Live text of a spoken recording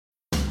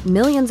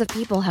Millions of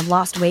people have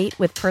lost weight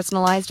with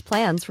personalized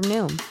plans from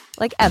Noom.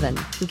 Like Evan,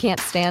 who can't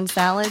stand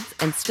salads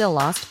and still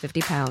lost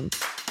 50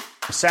 pounds.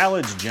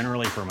 Salads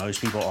generally for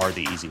most people are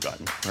the easy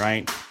button,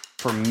 right?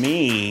 For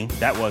me,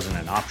 that wasn't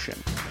an option.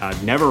 I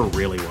never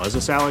really was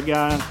a salad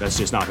guy. That's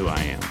just not who I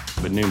am.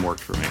 But Noom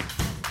worked for me.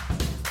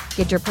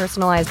 Get your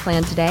personalized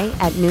plan today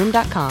at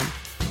Noom.com.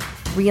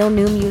 Real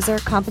Noom user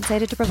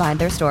compensated to provide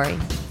their story.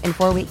 In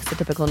 4 weeks, the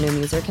typical Noom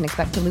user can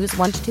expect to lose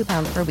 1 to 2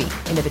 pounds per week.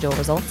 Individual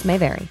results may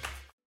vary.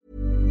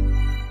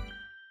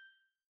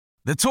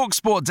 The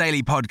TalkSport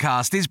Daily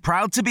podcast is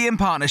proud to be in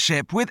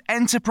partnership with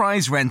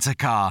Enterprise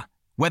Rent-A-Car.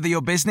 Whether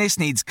your business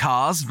needs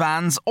cars,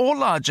 vans, or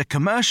larger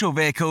commercial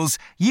vehicles,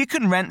 you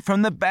can rent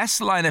from the best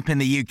lineup in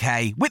the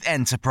UK with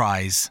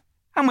Enterprise.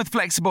 And with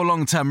flexible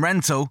long-term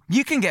rental,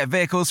 you can get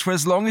vehicles for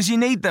as long as you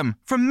need them,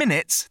 from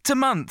minutes to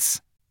months.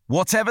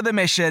 Whatever the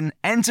mission,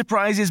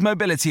 Enterprise's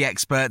mobility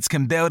experts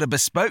can build a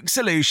bespoke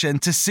solution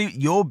to suit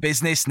your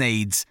business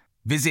needs.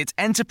 Visit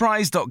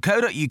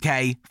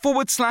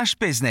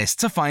enterprise.co.uk/business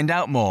to find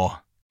out more.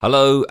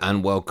 Hello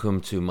and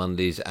welcome to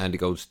Monday's Andy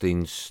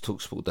Goldstein's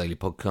TalkSport Daily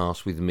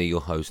podcast with me,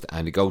 your host,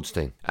 Andy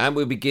Goldstein. And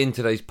we begin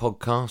today's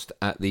podcast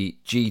at the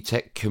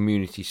G-Tech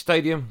Community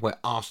Stadium, where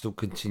Arsenal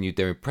continued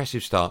their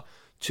impressive start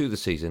to the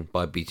season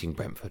by beating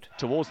Brentford.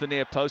 Towards the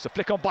near post, a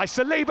flick on by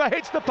Saliba,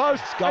 hits the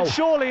post, and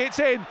surely it's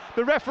in.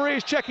 The referee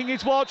is checking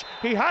his watch.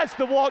 He has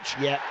the watch.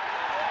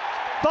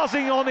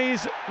 Buzzing on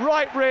his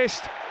right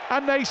wrist,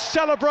 and they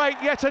celebrate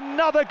yet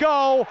another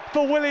goal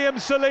for William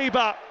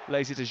Saliba.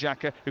 Lays it to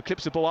Xhaka, who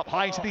clips the ball up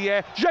high into the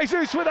air.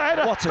 Jesus with a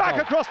header,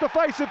 back across the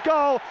face of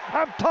goal,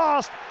 and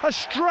past a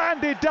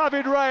stranded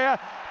David Raya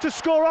to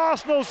score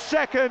Arsenal's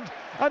second,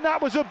 and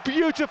that was a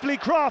beautifully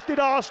crafted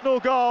Arsenal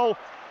goal.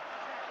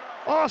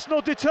 Arsenal,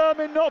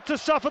 determined not to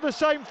suffer the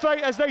same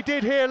fate as they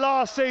did here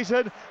last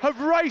season, have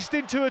raced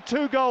into a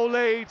 2-goal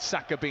lead.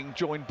 Saka being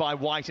joined by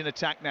White in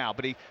attack now,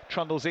 but he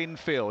trundles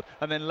infield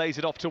and then lays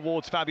it off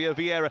towards Fabio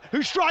Vieira,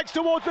 who strikes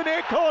towards the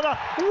near corner.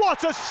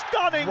 What a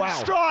stunning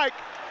strike!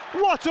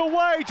 What a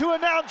way to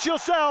announce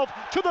yourself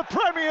to the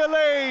Premier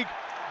League!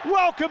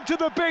 Welcome to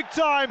the big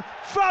time,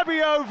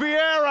 Fabio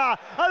Vieira,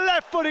 a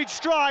left-footed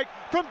strike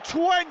from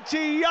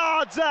 20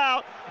 yards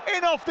out,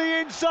 in off the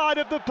inside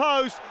of the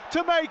post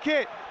to make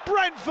it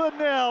Brentford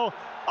 0,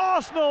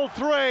 Arsenal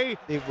 3.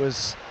 It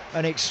was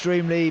an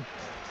extremely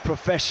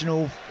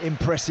professional,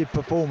 impressive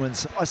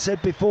performance. I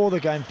said before the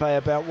game, Faye,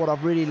 about what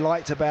I've really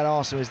liked about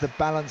Arsenal is the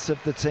balance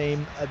of the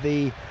team,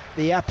 the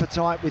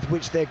appetite with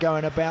which they're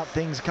going about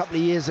things. A couple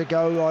of years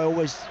ago, I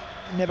always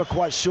never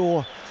quite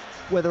sure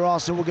whether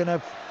Arsenal were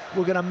going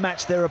to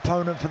match their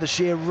opponent for the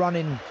sheer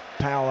running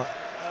power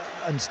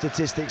and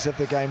statistics of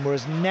the game,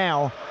 whereas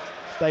now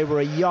they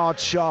were a yard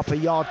sharper, a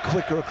yard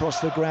quicker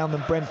across the ground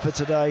than Brentford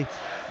today.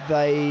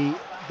 They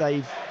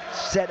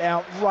set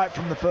out right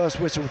from the first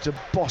whistle to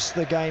boss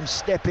the game,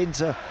 step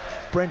into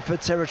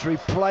Brentford territory,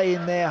 play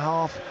in their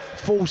half,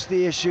 force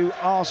the issue,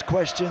 ask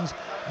questions,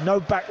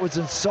 no backwards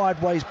and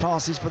sideways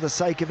passes for the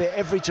sake of it.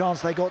 Every chance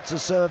they got to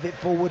serve it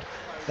forward,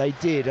 they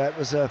did. It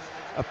was a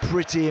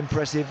pretty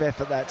impressive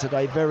effort that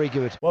today, very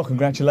good. Well,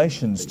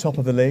 congratulations, top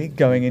of the league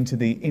going into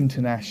the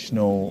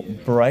international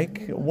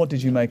break. What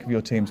did you make of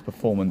your team's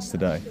performance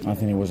today? I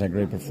think it was a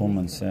great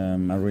performance, a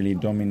really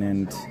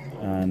dominant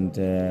and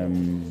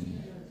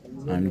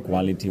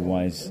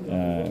quality-wise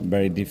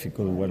very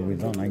difficult what we've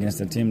done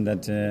against a team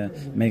that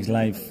makes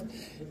life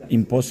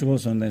impossible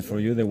sometimes for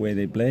you, the way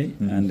they play,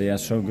 and they are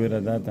so good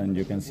at that, and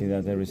you can see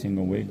that every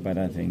single week. But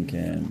I think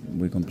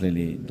we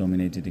completely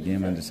dominated the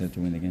game and deserved to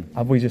win the game.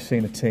 Have we just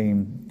seen a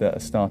team that are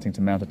starting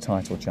to mount a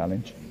title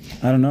challenge?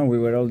 I don't know, we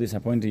were all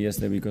disappointed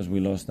yesterday because we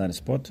lost that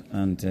spot,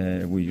 and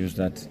we used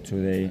that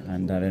today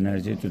and that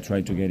energy to try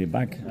to get it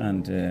back,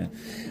 and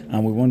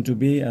we want to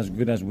be as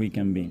good as we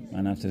can be,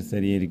 and after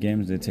 38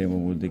 games the table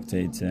will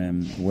dictate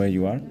where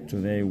you are.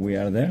 Today we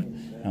are there,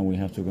 and we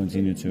have to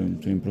continue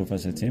to improve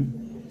as a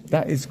team.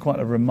 That is quite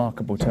a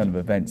remarkable turn of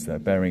events, though,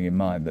 bearing in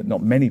mind that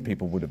not many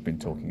people would have been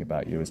talking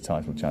about you as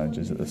title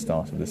challengers at the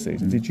start of the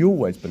season. Did you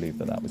always believe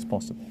that that was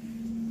possible?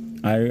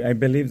 I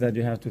believe that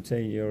you have to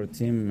take your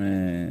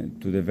team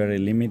to the very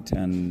limit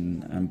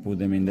and put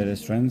them in their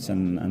strengths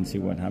and see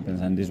what happens.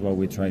 And this is what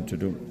we try to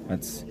do.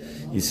 It's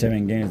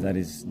 7 games. That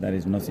is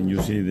nothing.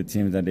 You see the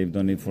teams that they've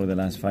done it for the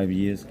last 5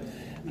 years,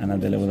 and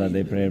at the level that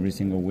they play every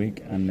single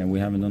week, and we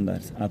haven't done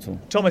that at all.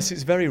 Thomas,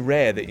 it's very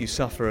rare that you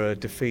suffer a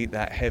defeat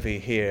that heavy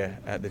here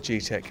at the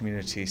G-Tech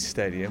Community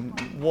Stadium.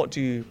 What do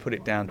you put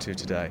it down to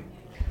today?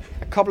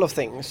 A couple of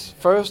things.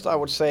 First, I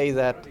would say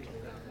that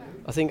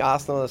I think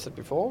Arsenal, as I said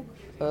before,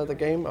 the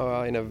game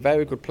are in a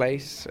very good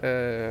place,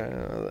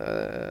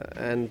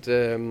 and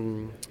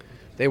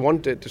they won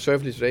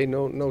deservedly today,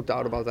 no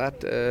doubt about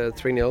that,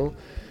 3-0.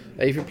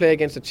 If you play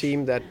against a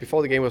team that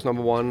before the game was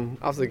number one,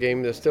 after the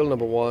game they're still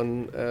number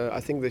one, I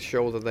think they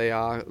show that they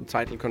are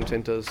title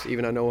contenders.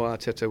 Even I know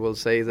Arteta will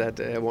say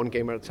that one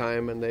game at a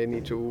time, and they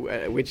need to,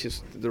 which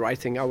is the right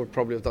thing. I would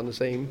probably have done the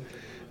same.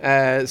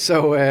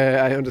 So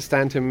I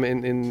understand him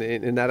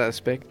in that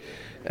aspect.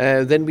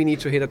 then we need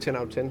to hit a 10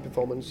 out of 10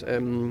 performance,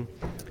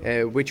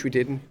 which we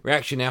didn't.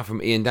 Reaction now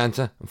from Ian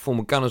Danter and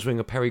former Gunners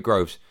winger Perry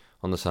Groves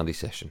on the Sunday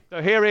session.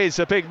 So here is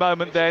a big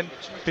moment then,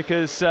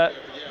 because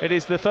it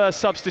is the first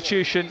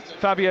substitution.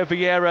 Fabio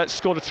Vieira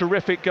scored a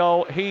terrific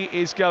goal. He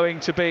is going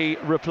to be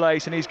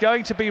replaced, and he's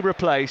going to be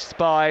replaced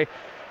by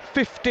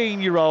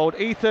 15-year-old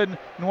Ethan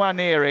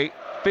Nwaneri,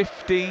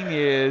 15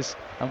 years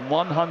and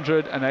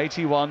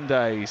 181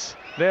 days.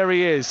 There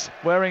he is,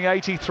 wearing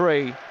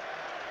 83.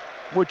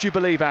 Would you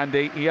believe,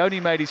 Andy, he only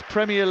made his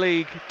Premier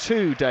League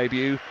 2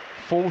 debut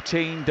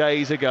 14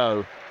 days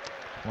ago.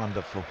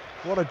 Wonderful.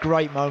 What a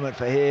great moment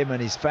for him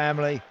and his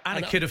family.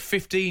 And a kid of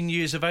 15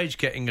 years of age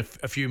getting a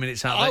few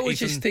minutes out of I that. was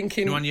just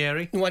thinking...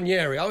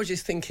 Nwaneri. I was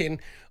just thinking,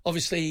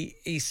 obviously,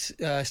 he's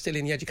still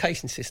in the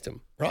education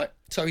system, right?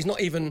 So he's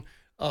not even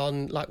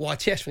on like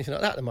YTS or anything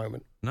like that at the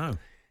moment. No.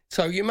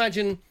 So you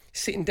imagine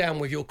sitting down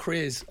with your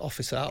careers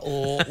officer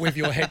or with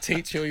your head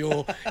teacher,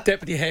 your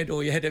deputy head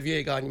or your head of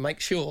year going, make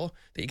sure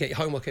that you get your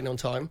homework in on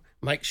time,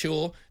 make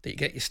sure that you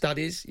get your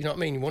studies, you know what I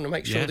mean? You want to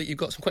make sure that you've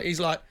got some...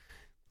 He's like,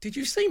 did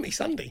you see me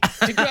Sunday?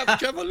 Did you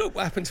have a look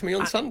what happened to me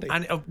on Sunday?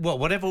 And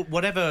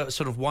whatever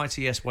sort of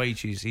YTS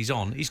wages he's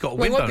on, he's got a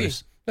win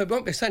bonus. No, it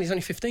won't be saying he's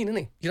only 15, isn't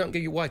he? You don't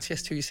get your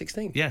YTS till you're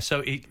 16. Yeah,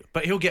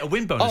 but he'll get a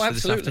win bonus for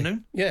this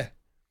afternoon. Yeah.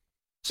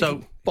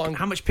 So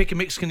how much pick and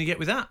mix can you get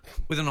with that?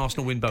 With an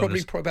Arsenal win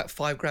bonus? Probably about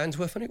 $5,000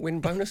 worth on it,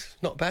 win bonus.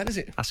 Not bad, is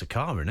it? That's a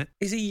car, isn't it?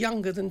 Is he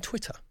younger than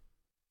Twitter?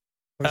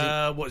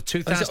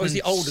 2007? Or is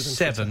he older than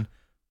Twitter?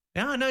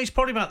 Yeah, no, he's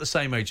probably about the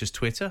same age as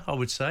Twitter, I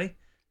would say.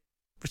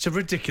 It's a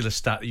ridiculous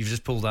stat that you've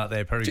just pulled out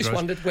there, Perry Groves.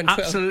 Wondered when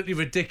Absolutely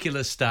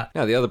ridiculous stat.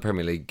 Now, the other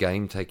Premier League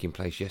game taking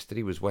place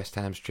yesterday was West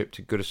Ham's trip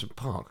to Goodison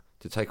Park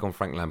to take on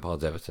Frank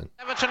Lampard's Everton.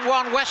 Everton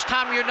 1, West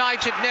Ham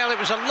United 0. It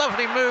was a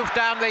lovely move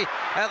down the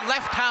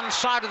left-hand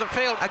side of the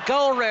field. A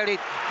goal, really,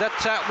 that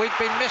we'd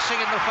been missing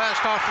in the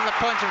first half from the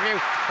point of view.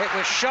 It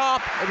was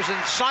sharp, it was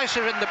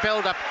incisive in the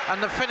build-up,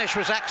 and the finish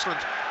was excellent.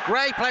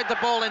 Gray played the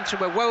ball into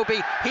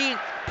Iwobi. He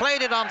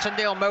played it on to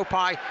Neil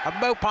Mopai, and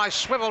Mopai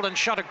swiveled and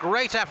shot a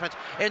great effort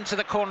into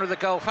the corner of the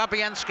goal.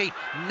 Fabianski,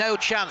 no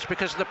chance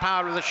because of the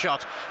power of the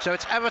shot. So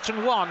it's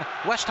Everton 1,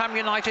 West Ham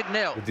United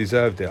 0. We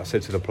deserved it. I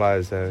said to the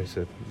players there,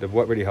 they've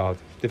worked really hard.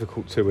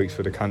 Difficult 2 weeks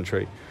for the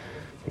country.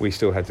 We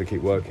still had to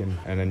keep working,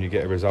 and then you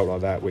get a result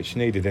like that, which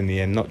needed in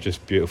the end not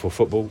just beautiful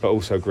football, but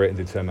also grit and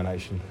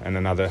determination, and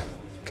another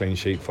clean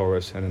sheet for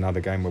us and another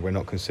game where we're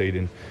not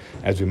conceding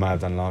as we may have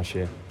done last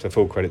year. So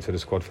full credit to the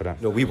squad for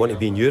that. No, we want to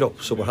be in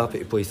Europe, so we're happy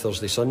to play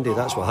Thursday, Sunday.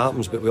 That's what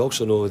happens, but we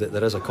also know that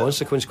there is a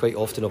consequence quite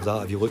often of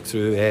that if you look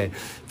through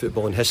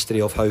football and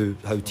history of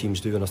how teams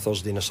do on a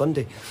Thursday and a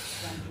Sunday.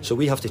 So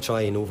we have to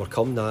try and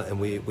overcome that, and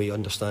we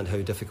understand how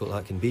difficult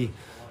that can be.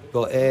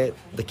 But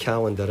the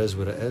calendar is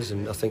what it is,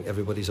 and I think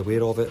everybody's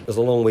aware of it. There's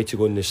a long way to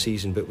go in this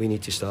season, but we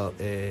need to start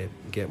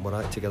getting our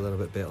act together a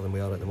bit better than we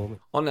are at the moment.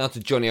 On now to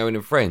Johnny Owen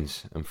and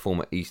friends, and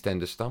former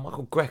EastEnders star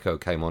Michael Greco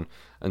came on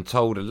and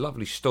told a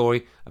lovely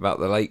story about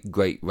the late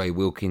great Ray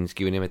Wilkins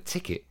giving him a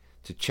ticket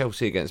to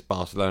Chelsea against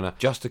Barcelona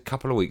just a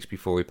couple of weeks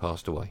before he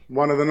passed away.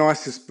 One of the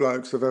nicest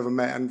blokes I've ever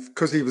met, and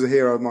because he was a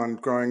hero of mine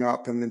growing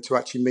up, and then to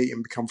actually meet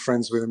him, become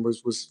friends with him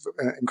was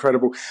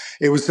incredible.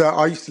 It was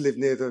I used to live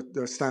near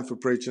the Stamford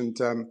Bridge, and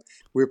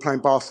we were playing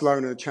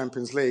Barcelona in the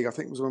Champions League. I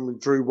think it was when we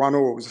drew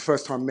 1-1. It was the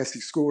first time Messi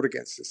scored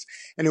against us.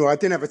 Anyway, I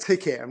didn't have a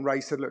ticket, and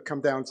Ray said, "Look, come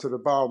down to the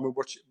bar and we'll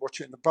watch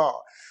it in the bar."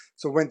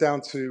 So I went down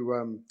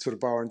to the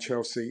bar in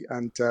Chelsea,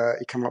 and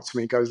he came up to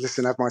me and goes,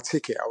 "Listen, have my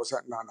ticket." I was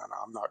like, "No,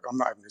 I'm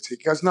not having your ticket."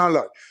 He goes, "No,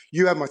 look,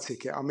 you have my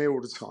ticket. I'm here all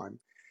the time.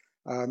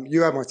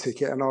 You have my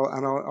ticket, and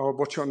I'll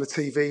watch it on the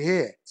TV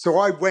here." So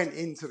I went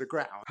into the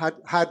ground,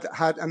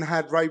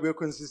 had Ray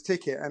Wilkins'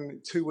 ticket, and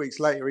 2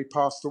 weeks later he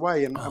passed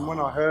away. And when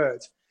I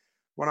heard,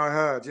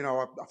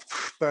 I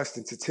burst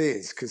into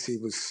tears because he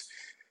was.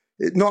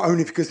 Not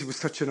only because he was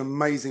such an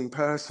amazing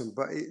person,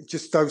 but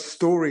just those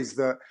stories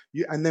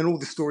and then all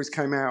the stories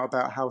came out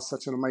about how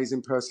such an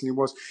amazing person he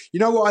was. You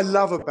know what I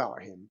love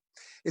about him?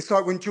 It's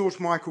like when George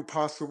Michael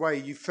passed away,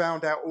 you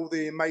found out all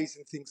the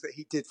amazing things that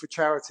he did for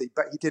charity,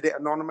 but he did it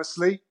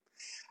anonymously.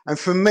 And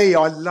for me,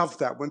 I love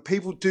that. When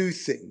people do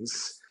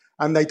things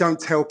and they don't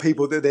tell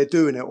people that they're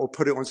doing it or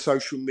put it on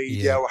social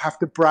media or have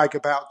to brag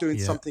about doing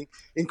something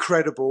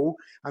incredible,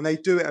 and they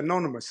do it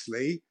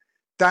anonymously,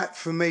 that,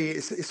 for me,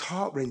 it's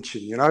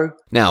heart-wrenching, you know?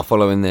 Now,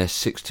 following their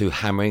 6-2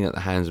 hammering at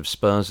the hands of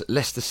Spurs,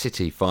 Leicester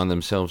City find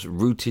themselves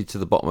rooted to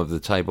the bottom of the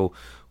table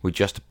with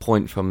just a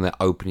point from their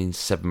opening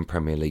 7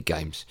 Premier League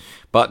games.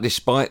 But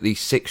despite these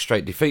 6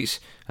 straight defeats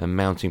and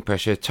mounting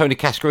pressure, Tony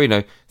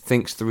Cascarino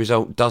thinks the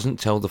result doesn't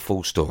tell the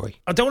full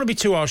story. I don't want to be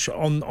too harsh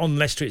on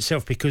Leicester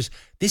itself, because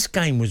this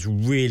game was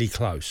really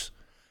close.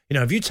 You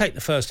know, if you take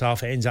the first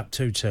half, it ends up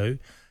 2-2.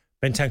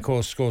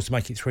 Bentancur scores to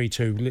make it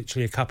 3-2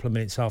 literally a couple of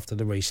minutes after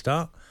the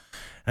restart.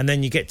 And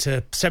then you get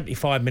to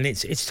 75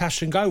 minutes, it's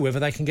touch and go whether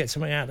they can get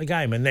something out of the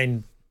game. And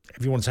then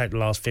if you want to take the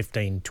last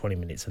 15, 20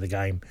 minutes of the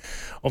game,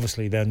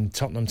 obviously then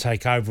Tottenham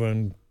take over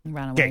and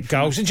get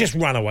goals and just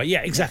run away.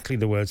 Yeah, exactly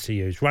the words to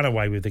use. Run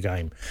away with the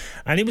game.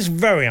 And it was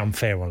very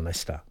unfair on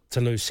Leicester to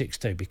lose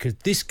 6-2 because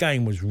this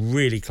game was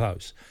really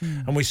close.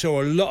 And we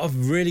saw a lot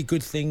of really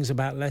good things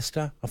about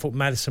Leicester. I thought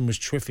Maddison was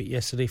terrific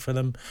yesterday for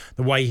them.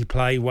 The way he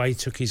played, the way he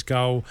took his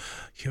goal.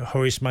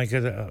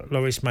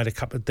 Lloris made a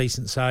couple of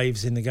decent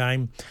saves in the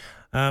game.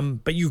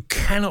 But you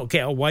cannot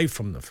get away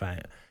from the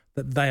fact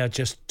that they are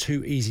just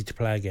too easy to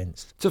play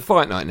against. To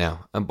fight night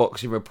now, and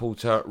boxing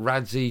reporter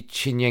Radzi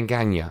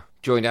Chinyanganya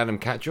joined Adam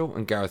Catchell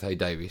and Gareth A.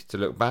 Davies to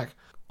look back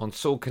on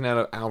Saul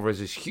Canelo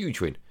Alvarez's huge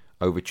win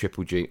over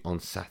Triple G on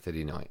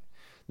Saturday night.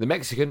 The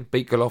Mexican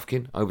beat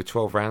Golovkin over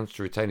 12 rounds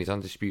to retain his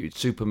undisputed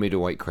super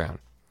middleweight crown.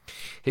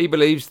 He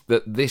believes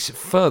that this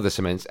further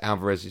cements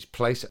Alvarez's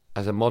place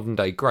as a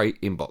modern-day great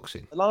in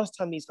boxing. The last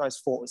time these guys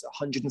fought was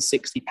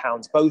 160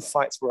 pounds. Both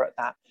fights were at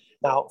that.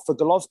 Now, for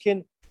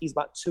Golovkin, he's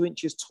about 2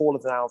 inches taller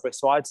than Alvarez,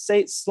 so I'd say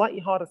it's slightly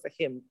harder for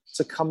him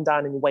to come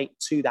down in weight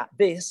to that.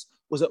 This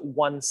was at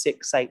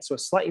 168, so a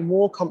slightly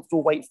more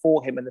comfortable weight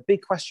for him. And the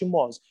big question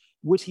was,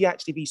 would he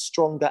actually be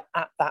stronger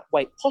at that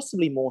weight?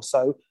 Possibly more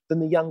so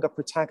than the younger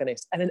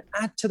protagonist. And then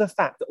add to the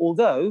fact that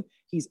although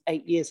he's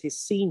 8 years his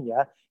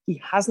senior,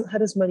 he hasn't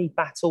had as many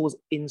battles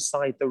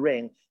inside the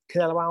ring.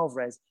 Canelo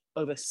Alvarez,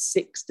 over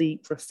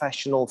 60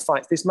 professional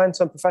fights. This man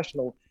turned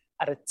professional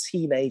at a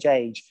teenage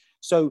age.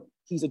 So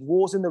he's had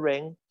wars in the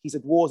ring, he's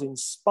had wars in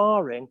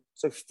sparring.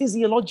 So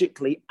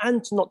physiologically,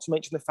 and not to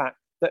mention the fact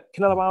that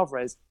Canelo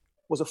Alvarez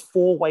was a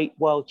 4-weight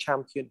world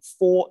champion,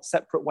 4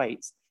 separate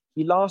weights.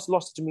 He last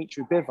lost to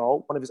Dimitri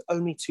Bivol, one of his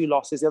only 2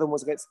 losses. The other one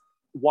was against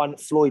one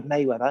Floyd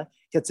Mayweather.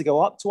 He had to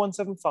go up to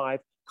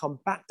 175, come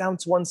back down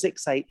to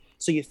 168.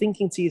 So you're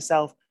thinking to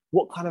yourself,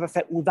 what kind of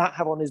effect will that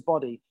have on his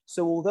body?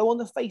 So although on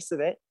the face of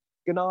it,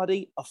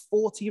 Gennady, a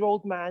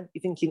 40-year-old man,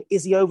 you're thinking,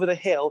 is he over the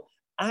hill?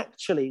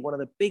 Actually, one of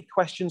the big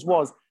questions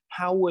was,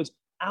 how would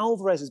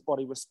Alvarez's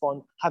body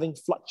respond having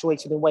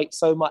fluctuated in weight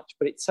so much?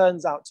 But it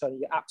turns out, Tony,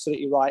 you're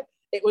absolutely right.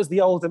 It was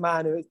the older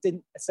man who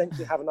didn't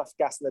essentially have enough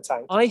gas in the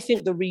tank. I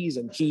think the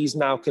reason he's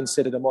now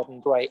considered a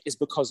modern great is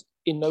because,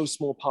 in no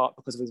small part,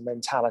 because of his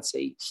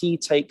mentality. He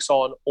takes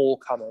on all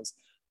comers.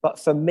 But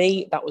for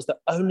me, that was the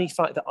only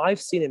fight that I've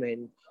seen him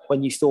in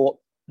when you thought,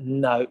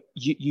 no,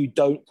 you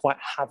don't quite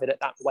have it at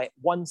that weight.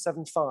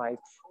 175,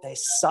 they're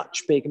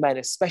such big men,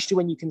 especially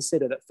when you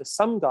consider that for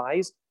some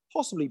guys,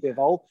 possibly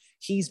Bivol,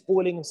 he's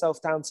boiling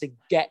himself down to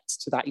get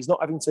to that. He's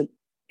not having to,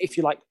 if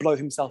you like, blow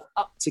himself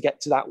up to get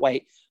to that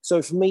weight.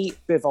 So for me,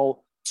 Bivol,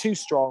 too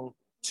strong,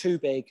 too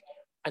big,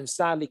 and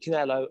sadly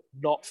Canelo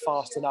not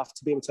fast enough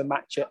to be able to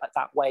match it at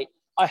that weight.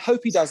 I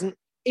hope he doesn't.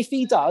 If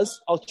he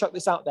does, I'll chuck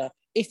this out there.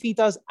 If he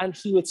does and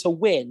he were to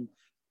win,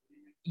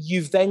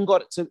 you've then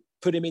got to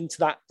put him into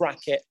that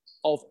bracket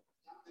of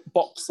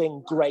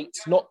boxing great,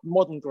 not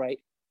modern great,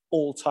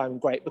 all-time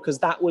great, because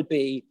that would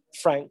be,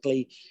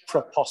 frankly,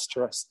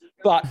 preposterous.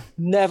 But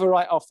never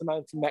write off the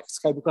man from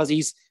Mexico, because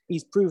he's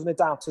proven the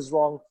doubters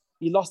wrong.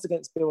 He lost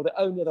against Bill. The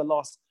only other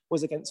loss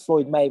was against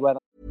Floyd Mayweather.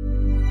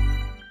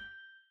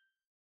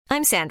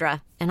 I'm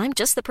Sandra, and I'm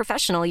just the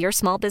professional your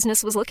small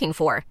business was looking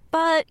for.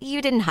 But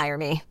you didn't hire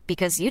me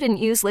because you didn't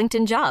use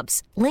LinkedIn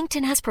Jobs.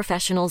 LinkedIn has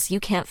professionals you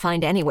can't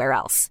find anywhere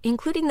else,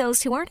 including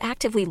those who aren't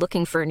actively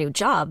looking for a new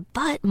job,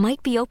 but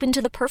might be open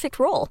to the perfect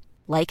role,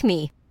 like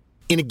me.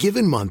 In a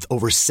given month,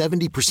 over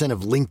 70%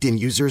 of LinkedIn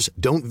users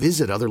don't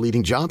visit other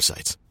leading job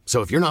sites. So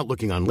if you're not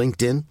looking on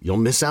LinkedIn, you'll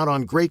miss out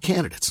on great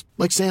candidates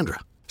like Sandra.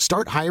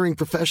 Start hiring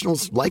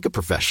professionals like a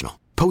professional.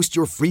 Post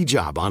your free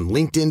job on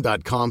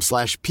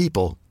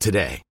linkedin.com/people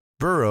today.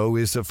 Burrow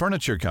is a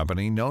furniture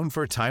company known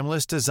for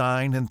timeless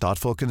design and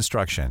thoughtful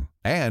construction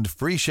and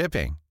free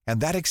shipping, and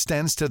that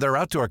extends to their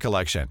outdoor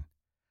collection.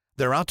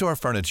 Their outdoor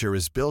furniture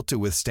is built to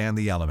withstand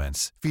the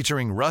elements,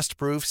 featuring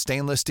rust-proof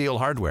stainless steel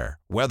hardware,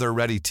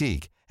 weather-ready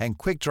teak, and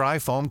quick-dry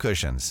foam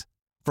cushions.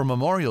 For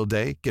Memorial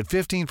Day, get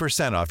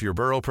 15% off your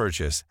Burrow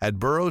purchase at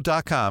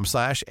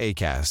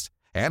burrow.com/acast,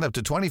 and up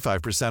to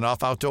 25%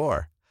 off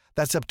outdoor.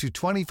 That's up to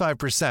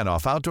 25%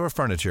 off outdoor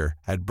furniture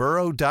at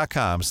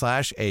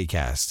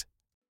burrow.com/acast.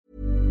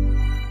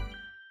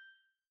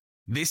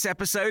 This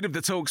episode of the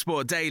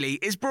TalkSport Daily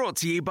is brought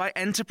to you by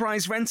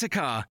Enterprise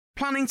Rent-A-Car.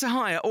 Planning to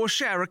hire or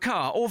share a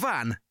car or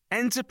van?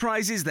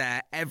 Enterprise is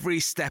there every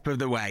step of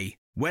the way.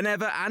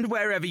 Whenever and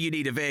wherever you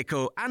need a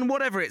vehicle and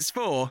whatever it's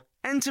for,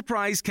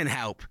 Enterprise can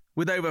help.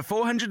 With over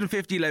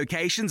 450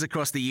 locations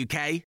across the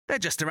UK, they're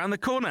just around the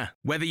corner.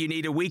 Whether you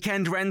need a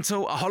weekend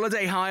rental, a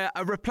holiday hire,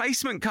 a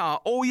replacement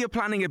car, or you're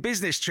planning a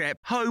business trip,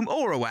 home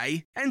or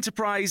away,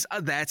 Enterprise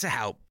are there to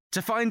help.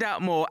 To find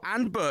out more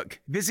and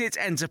book, visit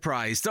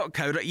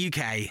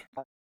enterprise.co.uk.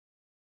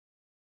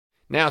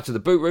 Now to the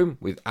boot room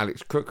with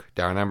Alex Crook,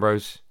 Darren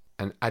Ambrose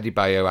and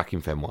Adebayo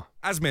Akinfenwa.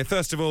 Asmir,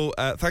 first of all,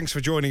 thanks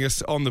for joining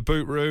us on the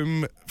boot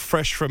room,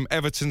 fresh from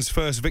Everton's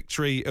first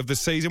victory of the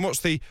season. What's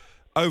the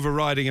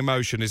overriding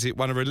emotion? Is it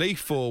one of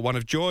relief or one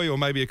of joy, or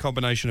maybe a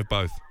combination of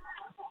both?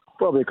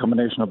 Probably a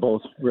combination of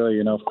both,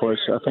 really. Of course,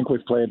 I think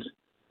we've played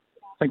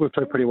think we've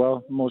played pretty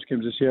well most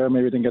games this year.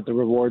 Maybe didn't get the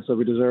rewards that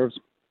we deserved.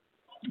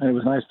 And it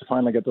was nice to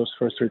finally get those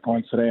first 3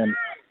 points today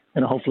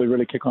and, hopefully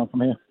really kick on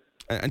from here.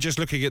 And just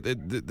looking at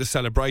the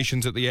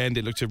celebrations at the end,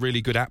 it looked a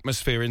really good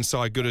atmosphere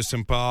inside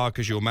Goodison Park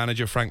as your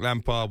manager, Frank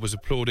Lampard, was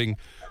applauding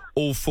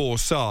all 4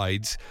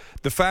 sides.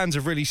 The fans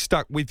have really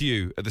stuck with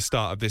you at the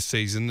start of this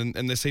season,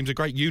 and there seems a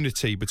great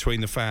unity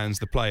between the fans,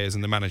 the players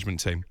and the management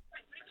team.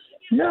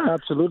 Yeah,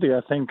 absolutely.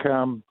 I think,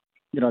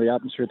 the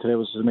atmosphere today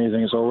was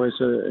amazing as always.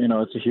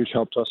 It's a huge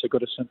help to us at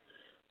Goodison.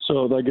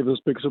 So they give us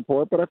big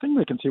support, but I think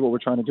they can see what we're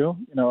trying to do.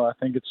 I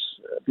think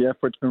the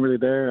effort's been really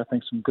there. I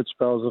think some good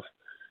spells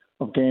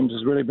of games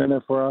has really been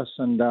there for us,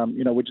 and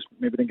we just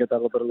maybe didn't get that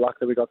little bit of luck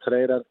that we got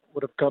today that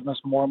would have gotten us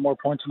more and more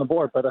points on the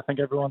board. But I think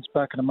everyone's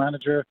backing the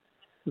manager.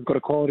 We've got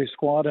a quality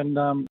squad, and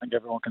I think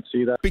everyone can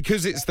see that.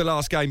 Because it's the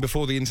last game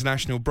before the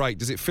international break,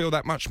 does it feel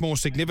that much more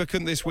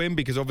significant, this win?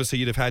 Because obviously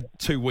you'd have had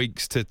 2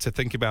 weeks to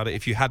think about it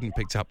if you hadn't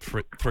picked up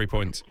 3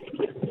 points.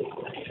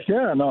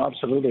 Yeah, no,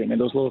 absolutely. I mean,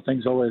 those little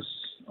things always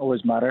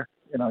matter.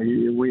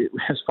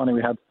 It's funny,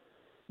 we had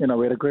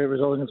a great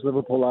result against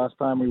Liverpool last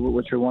time,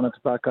 which we wanted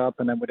to back up,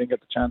 and then we didn't get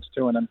the chance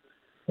to. And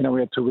then, we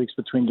had 2 weeks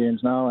between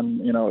games now,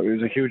 and, it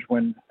was a huge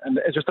win. And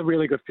it's just a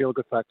really good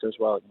feel-good factor as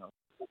well,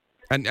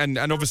 And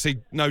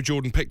obviously, no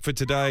Jordan Pickford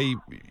today.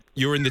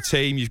 You're in the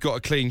team. You've got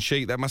a clean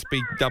sheet. That must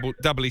be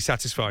doubly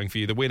satisfying for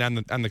you, the win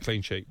and the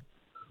clean sheet.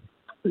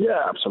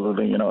 Yeah,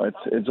 absolutely.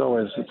 It's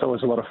always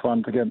a lot of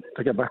fun to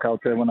get back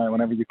out there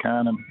whenever you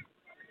can, and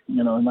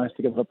nice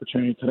to get the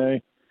opportunity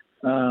today,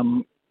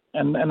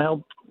 and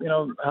help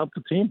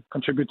the team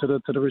contribute to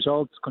the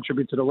results,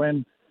 contribute to the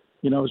win.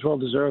 It was well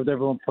deserved.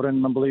 Everyone put in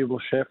an unbelievable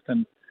shift,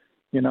 and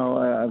it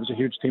was a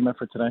huge team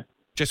effort today.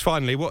 Just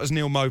finally, what has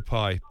Neil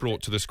Maupay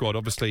brought to the squad?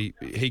 Obviously,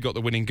 he got the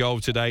winning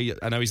goal today.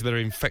 I know he's a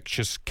very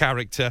infectious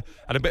character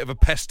and a bit of a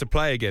pest to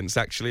play against,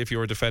 actually, if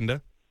you're a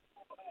defender.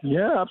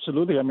 Yeah,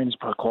 absolutely. I mean, he's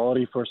brought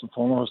quality first and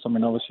foremost. I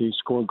mean, obviously, he's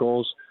scored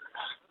goals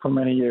for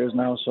many years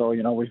now. So,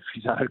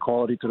 he's added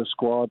quality to the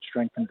squad,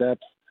 strength and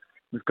depth.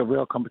 We've got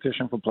real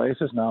competition for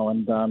places now.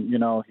 And,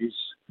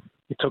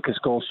 he took his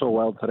goal so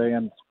well today.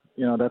 And,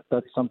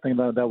 that's something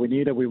that we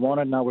needed. We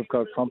wanted. Now we've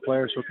got front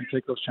players who can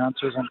take those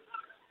chances. And,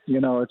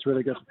 it's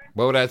really good.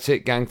 Well, that's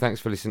it, gang. Thanks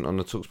for listening on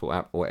the TalkSport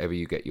app or wherever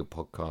you get your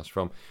podcast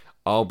from.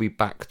 I'll be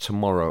back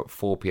tomorrow at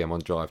 4 p.m. on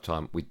Drive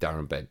Time with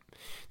Darren Bent.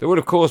 There would,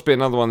 of course, be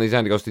another one of these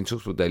Andy Goldstein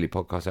TalkSport Daily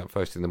podcasts out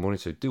first in the morning,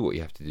 so do what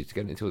you have to do to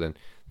get it. Until then,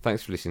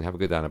 thanks for listening. Have a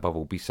good day, and above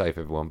all, be safe,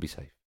 everyone. Be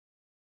safe.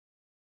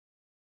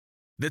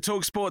 The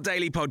TalkSport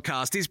Daily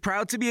podcast is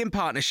proud to be in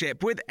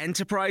partnership with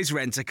Enterprise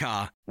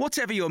Rent-A-Car.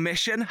 Whatever your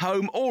mission,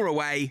 home or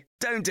away,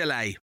 don't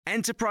delay.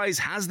 Enterprise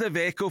has the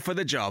vehicle for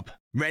the job.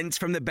 Rent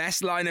from the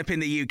best lineup in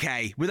the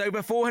UK. With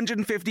over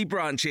 450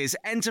 branches,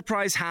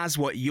 Enterprise has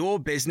what your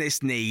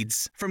business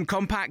needs. From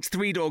compact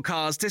 3-door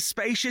cars to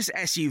spacious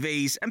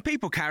SUVs and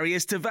people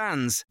carriers to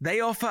vans, they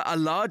offer a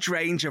large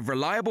range of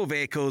reliable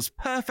vehicles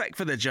perfect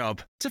for the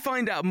job. To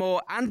find out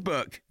more and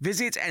book,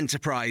 visit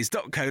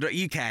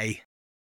enterprise.co.uk.